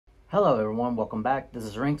Hello everyone, welcome back. This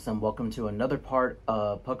is Rinks and welcome to another part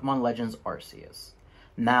of Pokemon Legends Arceus.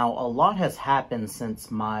 Now, a lot has happened since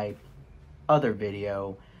my other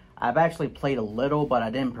video. I've actually played a little, but I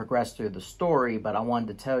didn't progress through the story, but I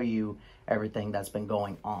wanted to tell you everything that's been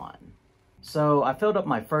going on. So, I filled up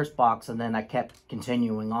my first box and then I kept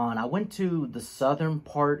continuing on. I went to the southern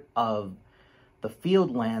part of the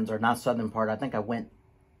Fieldlands, or not southern part, I think I went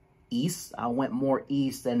east. I went more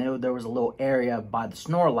east, and there was a little area by the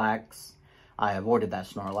Snorlax. I avoided that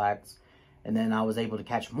Snorlax, and then I was able to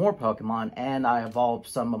catch more Pokemon, and I evolved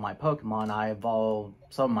some of my Pokemon. I evolved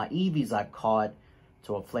some of my Eevees I caught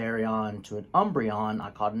to a Flareon, to an Umbreon. I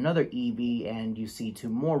caught another Eevee, and you see two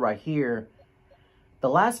more right here. The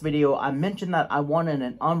last video, I mentioned that I wanted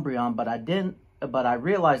an Umbreon, but I didn't. But I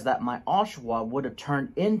realized that my Oshawott would have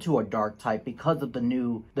turned into a Dark type because of the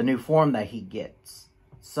new form that he gets.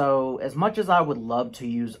 So, as much as I would love to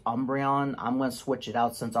use Umbreon, I'm going to switch it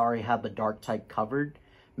out since I already have the Dark type covered.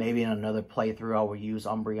 Maybe in another playthrough I will use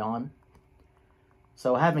Umbreon.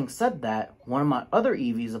 So, having said that, one of my other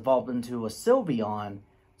Eevees evolved into a Sylveon,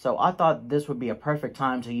 so I thought this would be a perfect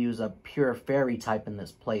time to use a pure Fairy type in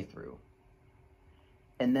this playthrough.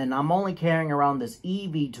 And then I'm only carrying around this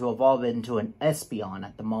Eevee to evolve it into an Espeon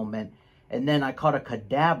at the moment. And then I caught a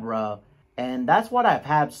Kadabra. And that's what I've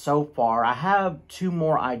had so far. I have two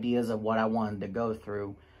more ideas of what I wanted to go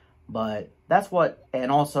through. But that's what, and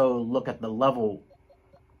also look at the level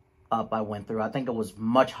up I went through. I think it was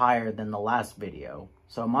much higher than the last video.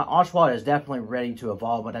 So my Oshawott is definitely ready to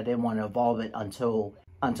evolve, but I didn't want to evolve it until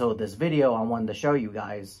this video. I wanted to show you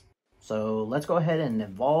guys. So let's go ahead and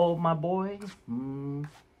evolve my boy.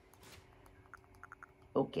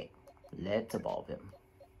 Okay, let's evolve him.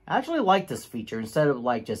 I actually like this feature instead of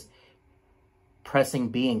like just pressing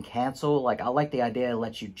B and cancel. Like, I like the idea it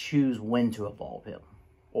lets you choose when to evolve him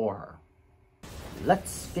or her.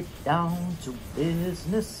 Let's get down to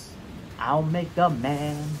business. I'll make a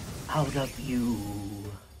man out of you.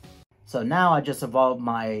 So now I just evolved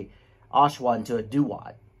my Oshawott into a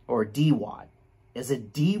Duwatt or Dewott. Is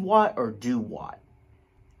it Dewott or Duwatt?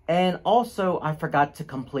 And also, I forgot to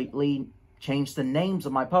completely change the names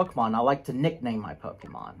of my Pokemon. I like to nickname my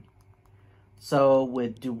Pokemon. So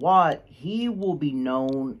with Duwatt, he will be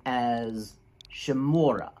known as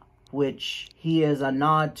Shimura, which he is a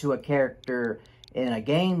nod to a character in a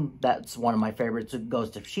game that's one of my favorites,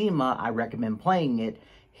 Ghost of Tsushima. I recommend playing it.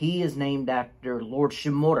 He is named after Lord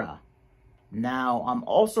Shimura. Now, I'm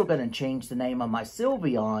also going to change the name of my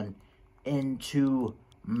Sylveon into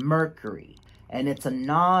Mercury. And it's a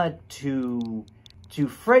nod to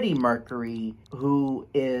Freddie Mercury, who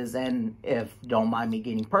is, and if don't mind me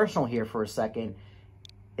getting personal here for a second,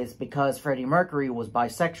 it's because Freddie Mercury was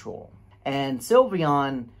bisexual. And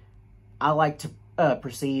Sylveon, I like to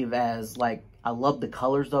perceive as, like, I love the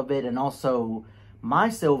colors of it, and also my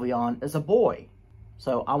Sylveon is a boy.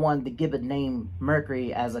 So I wanted to give it name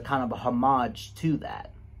Mercury as a kind of a homage to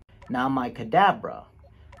that. Now my Kadabra.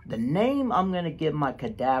 The name I'm going to give my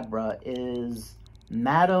Kadabra is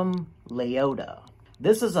Madame Leota.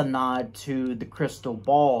 This is a nod to the crystal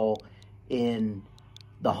ball in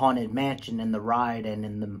the Haunted Mansion, in the ride, and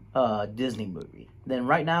in the Disney movie. Then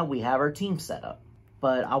right now we have our team set up.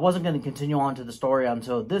 But I wasn't going to continue on to the story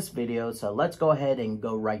until this video, so let's go ahead and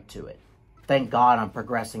go right to it. Thank God I'm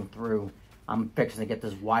progressing through. I'm fixing to get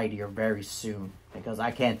this wydeer very soon, because I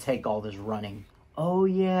can't take all this running. Oh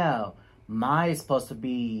yeah, Mai is supposed to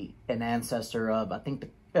be an ancestor of, I think,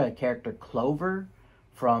 the character Clover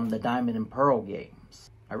from the Diamond and Pearl games.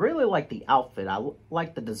 I really like the outfit. I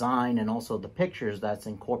like the design and also the pictures that's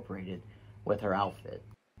incorporated with her outfit.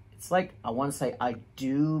 It's like, I want to say I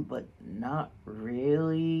do, but not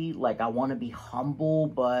really. Like, I want to be humble,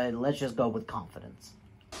 but let's just go with confidence.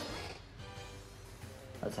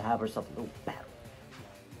 Let's have ourselves a little battle.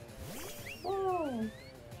 Whoa.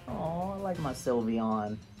 Oh, I like my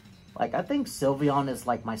Sylveon. Like, I think Sylveon is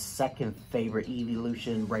like my second favorite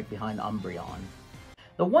evolution right behind Umbreon.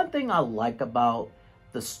 The one thing I like about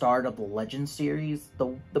the start of the Legend series,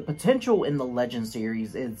 the potential in the Legend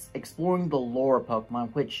series is exploring the lore of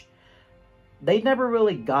Pokemon, which they never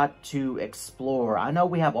really got to explore. I know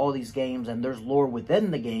we have all these games and there's lore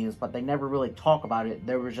within the games, but they never really talk about it.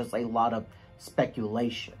 There was just a lot of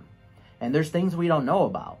speculation. And there's things we don't know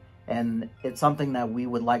about. And it's something that we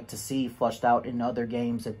would like to see fleshed out in other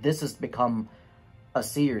games if this has become a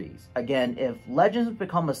series. Again, if Legends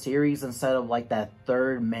become a series instead of like that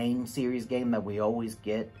third main series game that we always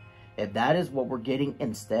get, if that is what we're getting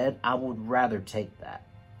instead, I would rather take that.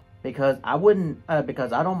 Because I wouldn't,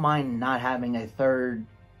 because I don't mind not having a third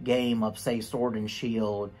game of, say, Sword and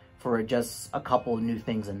Shield for just a couple of new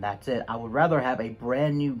things and that's it. I would rather have a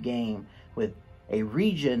brand new game with a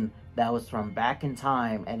region that was from back in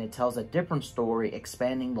time and it tells a different story,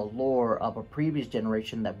 expanding the lore of a previous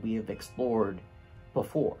generation that we have explored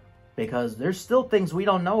before. Because there's still things we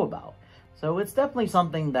don't know about. So it's definitely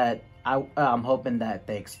something that I'm hoping that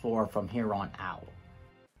they explore from here on out.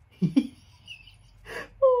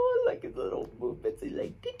 Oh, I like his little movements. He's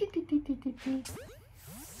like...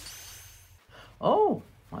 Oh,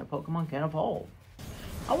 my Pokemon can evolve.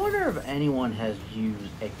 I wonder if anyone has used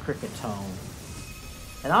a Cricketone.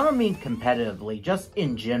 And I don't mean competitively, just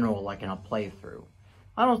in general, like in a playthrough.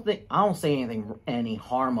 I don't see any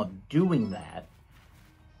harm of doing that.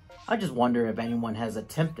 I just wonder if anyone has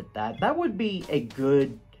attempted that. That would be a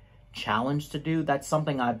good challenge to do. That's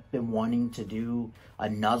something I've been wanting to do, a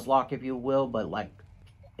Nuzlocke, if you will, but like,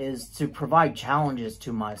 is to provide challenges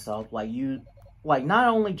to myself. Like not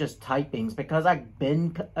only just typings, because I've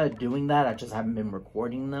been doing that, I just haven't been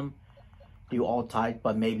recording them. Do all type,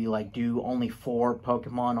 but maybe like do only 4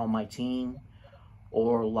 Pokemon on my team,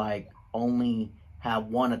 or like only have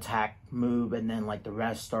 1 attack move and then like the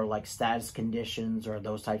rest are like status conditions or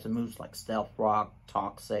those types of moves like Stealth Rock,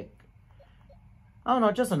 Toxic. I don't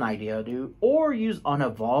know, just an idea, dude. Or use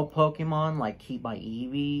unevolved Pokemon like keep my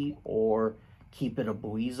Eevee or keep it a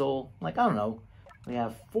Buizel. Like, I don't know. We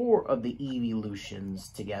have 4 of the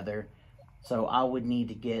Eeveelutions together. So I would need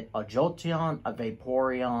to get a Jolteon, a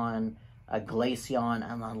Vaporeon, a Glaceon,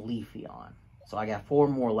 and a Leafeon. So I got 4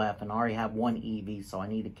 more left, and I already have 1 Eevee, so I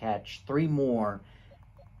need to catch 3 more,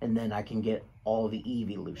 and then I can get all the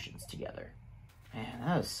Eeveelutions together. Man,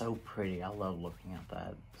 that is so pretty. I love looking at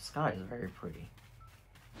that. The sky is very pretty.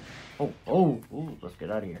 Oh, let's get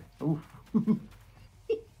out of here. Ooh.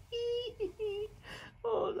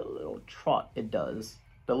 Oh, the little trot it does.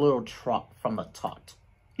 The little trot from the tot.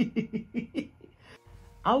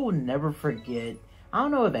 I will never forget. I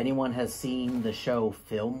don't know if anyone has seen the show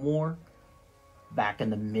Fillmore back in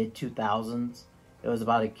the mid-2000s. It was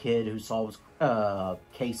about a kid who solves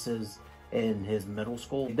cases in his middle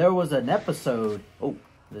school. There was an episode... Oh,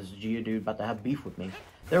 this is Geodude about to have beef with me.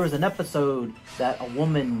 There was an episode that a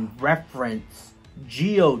woman referenced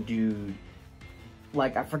Geodude.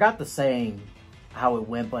 Like, I forgot the saying, how it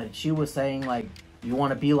went, but she was saying, like, you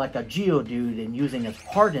want to be like a Geodude and using his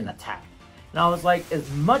Harden attack. And I was like, as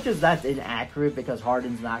much as that's inaccurate because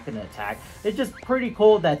Harden's not going to attack, it's just pretty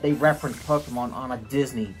cool that they reference Pokemon on a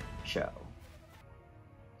Disney show.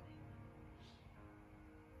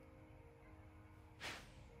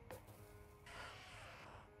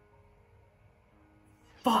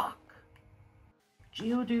 Fuck!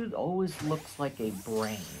 Geodude always looks like a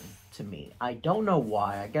brain to me. I don't know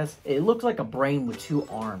why. I guess it looks like a brain with 2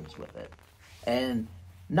 arms with it. And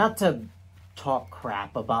not to talk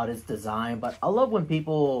crap about its design, but I love when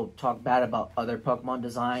people talk bad about other Pokemon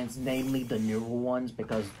designs, namely the newer ones,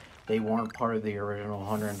 because they weren't part of the original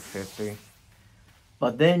 150.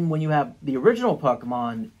 But then when you have the original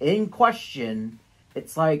Pokemon in question,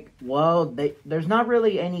 it's like, well, there's not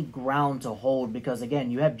really any ground to hold, because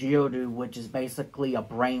again, you have Geodude, which is basically a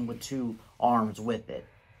brain with 2 arms with it,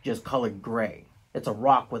 just colored gray. It's a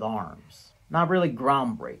rock with arms. Not really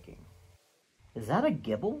groundbreaking. Is that a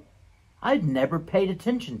Gibble? I'd never paid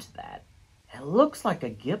attention to that. It looks like a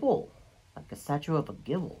Gibble. Like a statue of a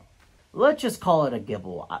Gibble. Let's just call it a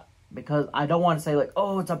Gibble. Because I don't want to say like,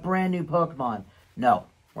 oh, it's a brand new Pokemon. No,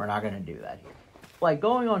 we're not going to do that here. Like,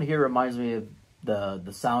 going on here reminds me of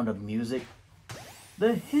the sound of music.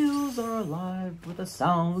 The hills are alive with the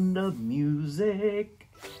sound of music.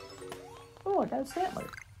 Oh, I got a Stantler.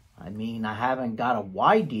 I mean, I haven't got a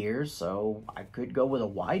wydeer, so I could go with a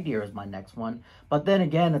wydeer as my next one. But then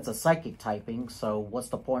again, it's a psychic typing, so what's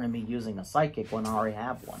the point of me using a psychic when I already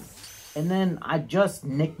have one? And then I just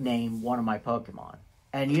nicknamed one of my Pokemon.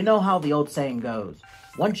 And you know how the old saying goes,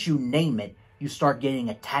 once you name it, you start getting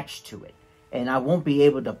attached to it. And I won't be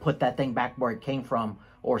able to put that thing back where it came from,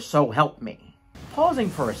 or so help me.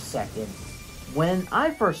 Pausing for a second, when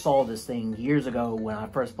I first saw this thing years ago when I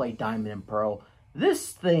first played Diamond and Pearl,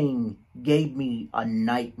 this thing gave me a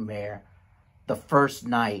nightmare the first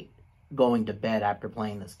night going to bed after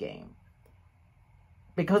playing this game.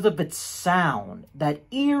 Because of its sound, that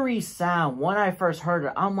eerie sound, when I first heard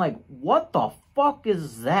it, I'm like, what the fuck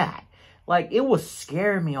is that? Like, it was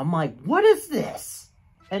scaring me. I'm like, what is this?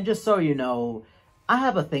 And just so you know, I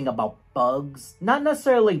have a thing about bugs. Not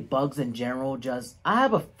necessarily bugs in general, just I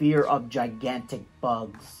have a fear of gigantic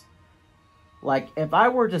bugs. Like, if I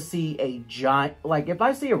were to see a giant, like, if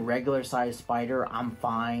I see a regular sized spider, I'm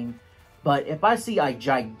fine. But if I see a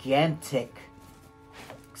gigantic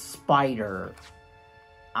spider,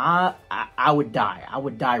 I would die. I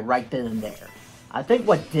would die right then and there. I think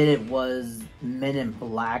what did it was Men in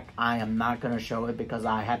Black. I am not going to show it because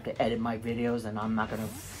I have to edit my videos and I'm not going to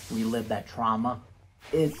relive that trauma.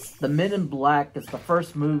 It's the Men in Black. It's the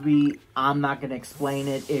first movie. I'm not going to explain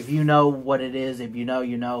it. If you know what it is, if you know,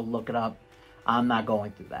 you know, look it up. I'm not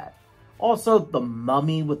going through that. Also, the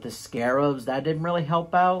Mummy with the scarabs, that didn't really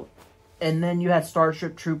help out. And then you had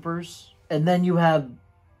Starship Troopers. And then you have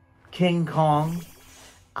King Kong.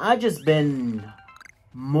 I just been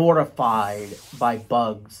mortified by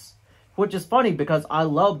bugs, which is funny because I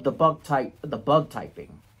love the bug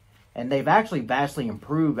typing, and they've actually vastly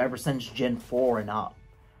improved ever since Gen 4 and up.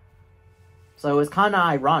 So it's kind of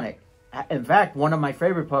ironic. In fact, one of my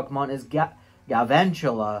favorite Pokemon is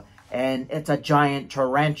Galvantula, and it's a giant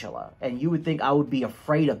tarantula. And you would think I would be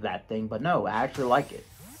afraid of that thing, but no, I actually like it.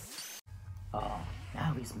 Oh,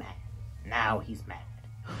 now he's mad. Now he's mad.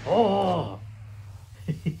 Oh!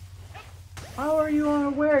 How are you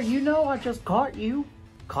unaware? You know I just caught you.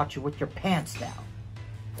 Caught you with your pants down.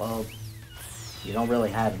 Well, you don't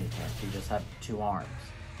really have any pants. You just have 2 arms.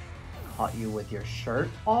 Caught you with your shirt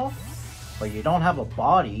off, but you don't have a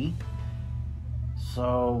body.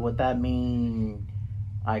 So would that mean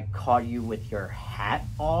I caught you with your hat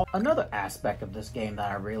off? Another aspect of this game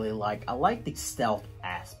that I really like, I like the stealth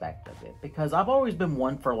aspect of it. Because I've always been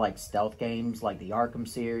one for like stealth games like the Arkham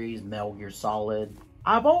series, Metal Gear Solid.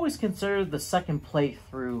 I've always considered the second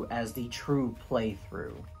playthrough as the true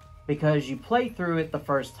playthrough. Because you play through it the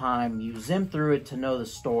first time, you zim through it to know the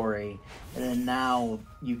story, and then now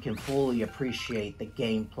you can fully appreciate the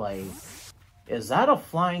gameplay. Is that a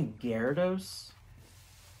flying Gyarados?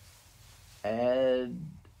 And...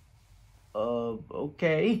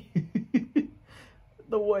 okay.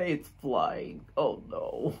 The way it's flying. Oh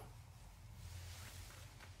no.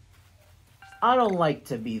 I don't like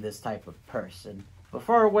to be this type of person. But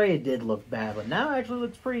far away it did look bad, but now it actually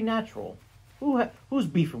looks pretty natural. Who's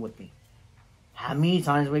beefing with me? How many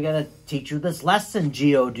times are we gonna teach you this lesson,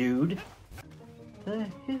 Geodude? The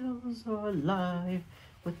hills are alive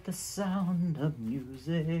with the sound of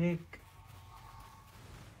music.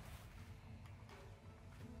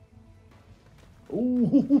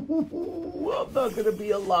 Ooh, I'm not gonna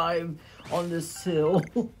be alive on this hill.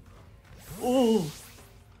 Ooh.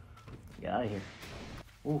 Get out of here.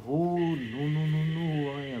 Oh,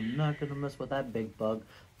 no. I am not gonna mess with that big bug.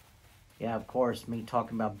 Yeah, of course, me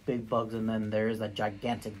talking about big bugs, and then there's that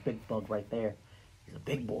gigantic big bug right there. He's a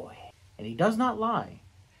big boy. And he does not lie.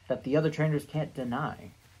 That the other trainers can't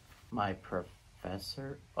deny. My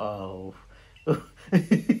professor? Oh.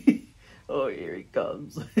 Oh, here he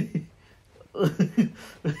comes.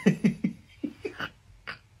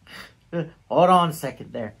 Hold on a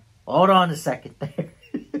second there.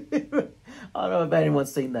 I don't know if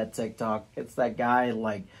anyone's seen that TikTok. It's that guy,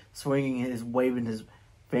 like, waving his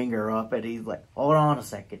finger up, and he's like, hold on a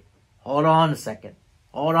second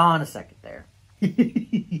there.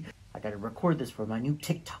 I gotta record this for my new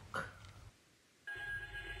TikTok.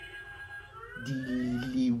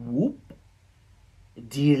 Deely whoop.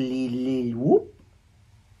 Deely whoop.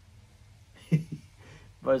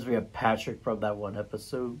 Reminds me of Patrick from that one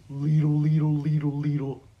episode.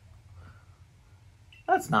 Leedle.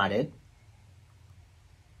 That's not it.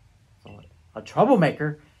 A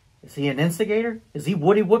troublemaker? Is he an instigator? Is he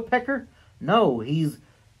Woody Woodpecker? No, he's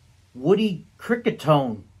Woody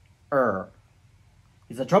Cricketone.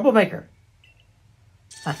 He's a troublemaker.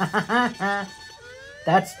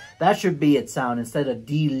 That should be its sound. Instead of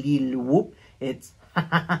dee whoop, it's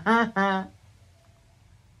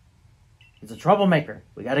He's a troublemaker.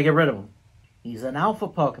 We gotta get rid of him. He's an alpha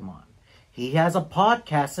Pokemon. He has a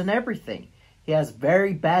podcast and everything. He has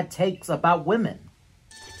very bad takes about women.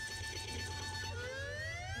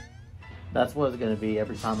 That's what it's going to be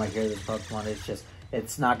every time I hear this Pokemon.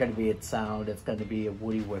 It's not going to be its sound. It's going to be a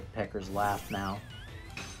Woody Woodpecker's laugh now.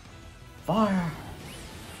 Fire!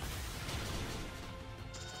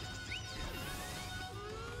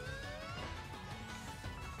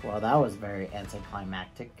 Well, that was very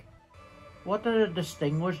anticlimactic. What a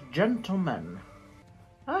distinguished gentleman.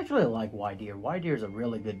 I actually like Wydeer. Wydeer is a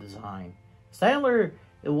really good design. Sandler,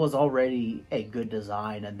 it was already a good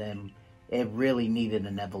design, and then it really needed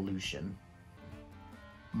an evolution.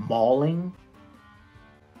 Mauling.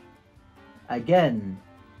 Again,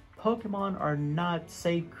 Pokemon are not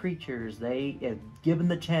safe creatures. If given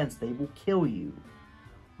the chance, they will kill you.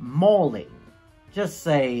 Mauling. Just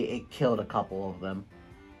say it killed a couple of them.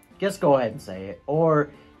 Just go ahead and say it.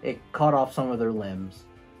 Or it cut off some of their limbs.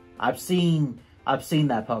 I've seen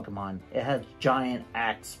that Pokemon. It has giant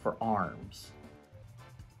axe for arms.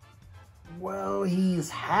 Well, he's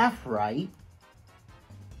half right.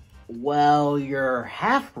 Well, you're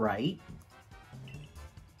half right.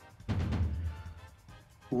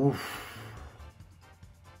 Oof.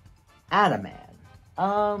 Adaman.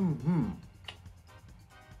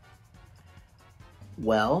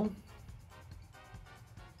 Well,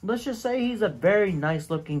 let's just say he's a very nice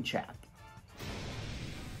looking chap.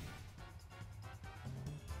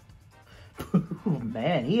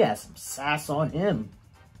 Man, he has some sass on him.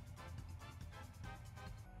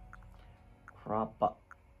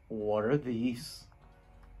 What are these?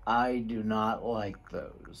 I do not like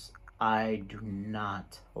those. I do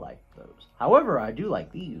not like those. However, I do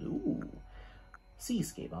like these. Ooh.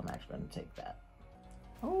 Seascape, I'm actually going to take that.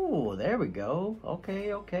 Oh, there we go.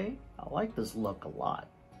 Okay, okay. I like this look a lot.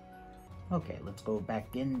 Okay, let's go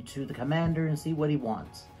back into the commander and see what he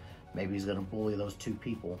wants. Maybe he's going to bully those two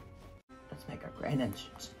people. Let's make our grand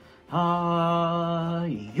entrance.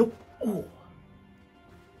 Yup. Oh.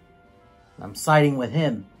 I'm siding with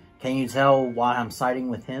him. Can you tell why I'm siding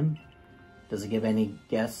with him? Does it give any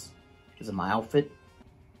guess? Is it my outfit?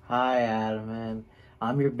 Hi, Adam.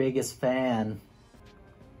 I'm your biggest fan.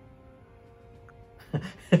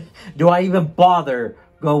 Do I even bother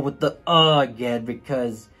go with the again?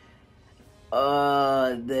 Because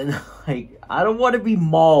then like I don't want to be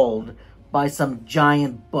mauled by some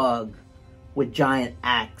giant bug with giant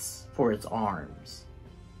axe for its arms.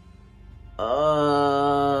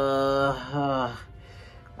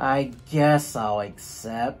 I guess I'll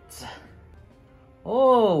accept.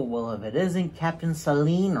 Oh, well, if it isn't Captain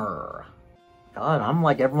Saliner. God, I'm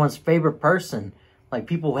like everyone's favorite person. Like,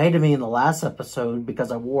 people hated me in the last episode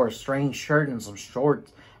because I wore a strange shirt and some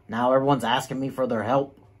shorts. Now everyone's asking me for their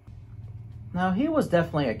help. Now, he was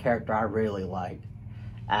definitely a character I really liked.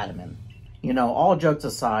 Adaman. You know, all jokes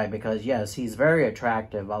aside, because yes, he's very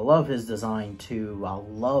attractive. I love his design too. I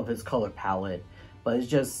love his color palette. But it's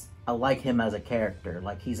just, I like him as a character.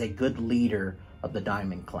 Like, he's a good leader of the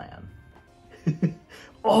Diamond Clan.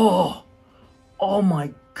 Oh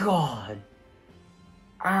my God.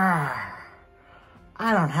 I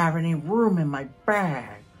don't have any room in my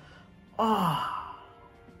bag.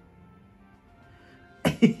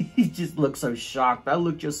 He just looks so shocked. I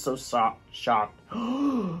look just so shocked.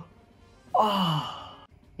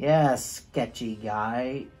 Yeah, sketchy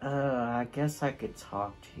guy. I guess I could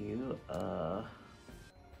talk to you.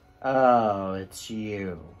 Oh, it's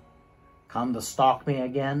you. Come to stalk me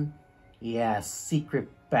again? Yeah, secret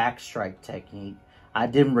backstrike technique. I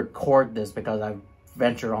didn't record this because I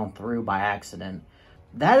ventured on through by accident.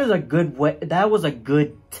 That is a good way. That was a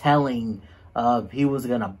good telling of he was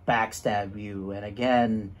gonna backstab you. And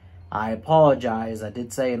again, I apologize. I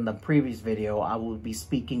did say in the previous video I will be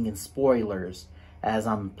speaking in spoilers as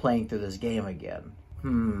I'm playing through this game again.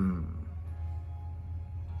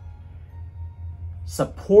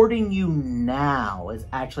 Supporting you now is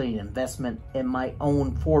actually an investment in my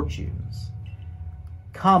own fortunes.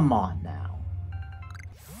 Come on now.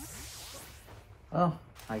 Well,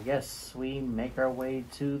 I guess we make our way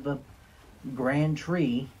to the Grand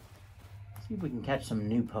Tree. See if we can catch some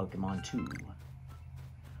new Pokemon too.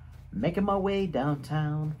 Making my way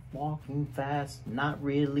downtown, walking fast, not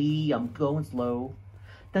really, I'm going slow.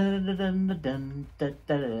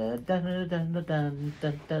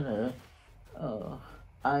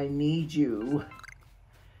 I need you,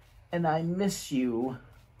 and I miss you,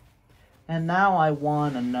 and now I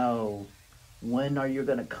want to know, when are you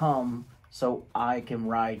gonna come so I can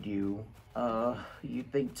ride you? You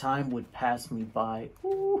think time would pass me by?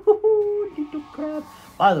 Ooh, little crap.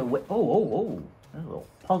 By the way, oh, that little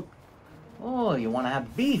punk. Oh, you want to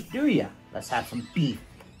have beef, do you? Let's have some beef.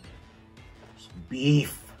 Some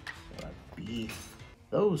beef. Beef.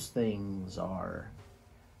 Those things are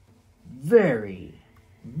very,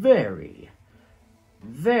 very,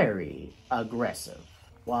 very aggressive.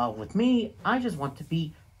 While with me, I just want to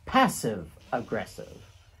be passive aggressive.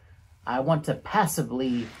 I want to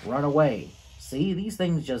passively run away. See, these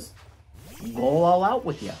things just go all out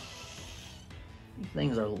with you. These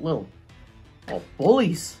things are little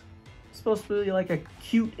bullies. It's supposed to be like a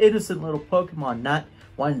cute, innocent little Pokemon, not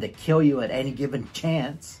wanting to kill you at any given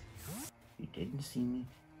chance. You didn't see me?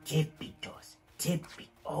 Tippy toss. Tippy.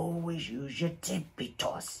 Always use your tippy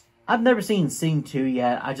toss. I've never seen Sing 2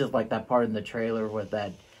 yet. I just like that part in the trailer with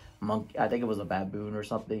that monkey. I think it was a baboon or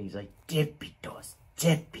something. He's like, tippy toss.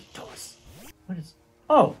 Tippy toss. What is...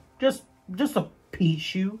 Oh, just a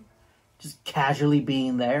Pichu. Just casually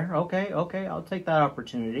being there. Okay, I'll take that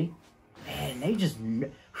opportunity. Man, they just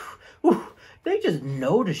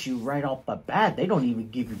notice you right off the bat. They don't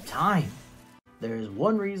even give you time. There's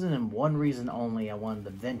one reason and one reason only I wanted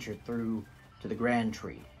to venture through to the Grand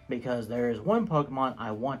Tree. Because there is one Pokemon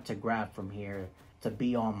I want to grab from here to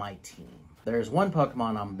be on my team. There's one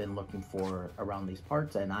Pokemon I've been looking for around these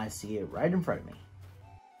parts, and I see it right in front of me.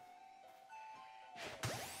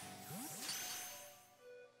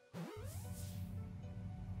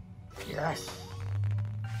 Yes!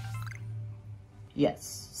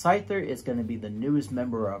 Yes, Scyther is going to be the newest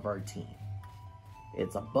member of our team.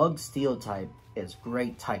 It's a bug steel type. It's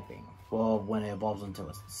great typing. Well, when it evolves into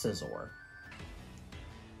a Scizor.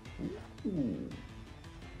 Ooh.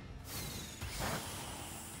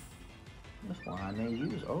 This one I may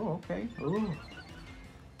use. Oh, okay. Ooh.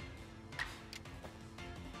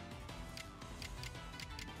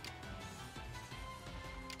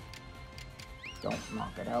 Don't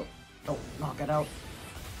knock it out. Don't knock it out.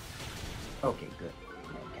 Okay, good.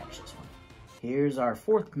 I'm gonna catch this one. Here's our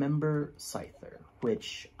fourth member, Scyther,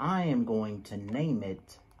 which I am going to name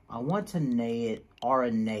it. I want to name it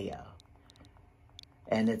Aranea.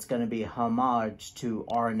 And it's going to be a homage to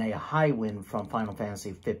Aranea Highwind from Final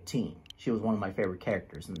Fantasy 15. She was one of my favorite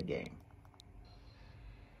characters in the game.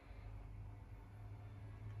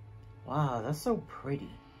 Wow, that's so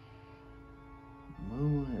pretty.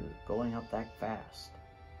 Moon is going up that fast.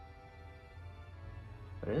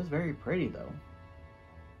 But it is very pretty though.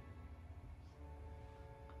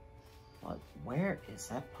 But where is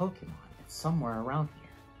that Pokemon? It's somewhere around here.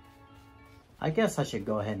 I guess I should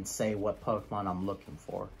go ahead and say what Pokemon I'm looking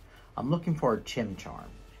for. I'm looking for a Chimchar.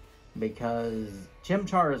 Because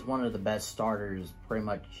Chimchar is one of the best starters, pretty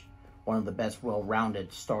much one of the best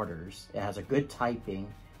well-rounded starters. It has a good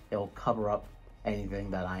typing. It'll cover up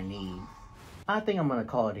anything that I need. I think I'm going to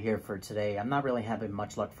call it here for today. I'm not really having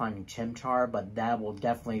much luck finding Chimchar, but that will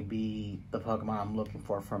definitely be the Pokemon I'm looking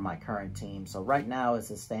for my current team. So right now,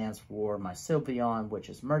 as it stands for my Sylveon, which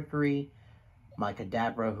is Mercury, my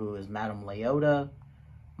Kadabra, who is Madame Leota,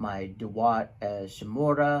 my Dewott as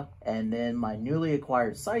Shimura, and then my newly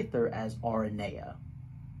acquired Scyther as Aranea.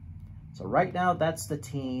 So right now, that's the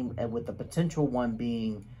team, and with the potential one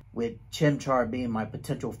being, with Chimchar being my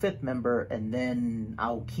potential fifth member, and then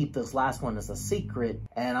I'll keep this last one as a secret.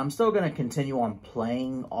 And I'm still going to continue on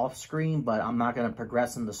playing off screen, but I'm not going to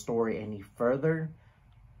progress in the story any further.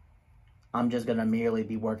 I'm just going to merely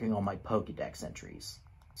be working on my Pokédex entries.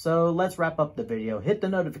 So let's wrap up the video. Hit the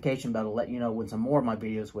notification bell to let you know when some more of my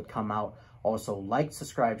videos would come out. Also, like,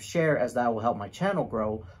 subscribe, share, as that will help my channel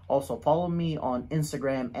grow. Also, follow me on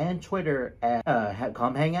Instagram and Twitter, and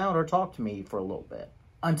come hang out or talk to me for a little bit.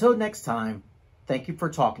 Until next time, thank you for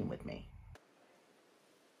talking with me.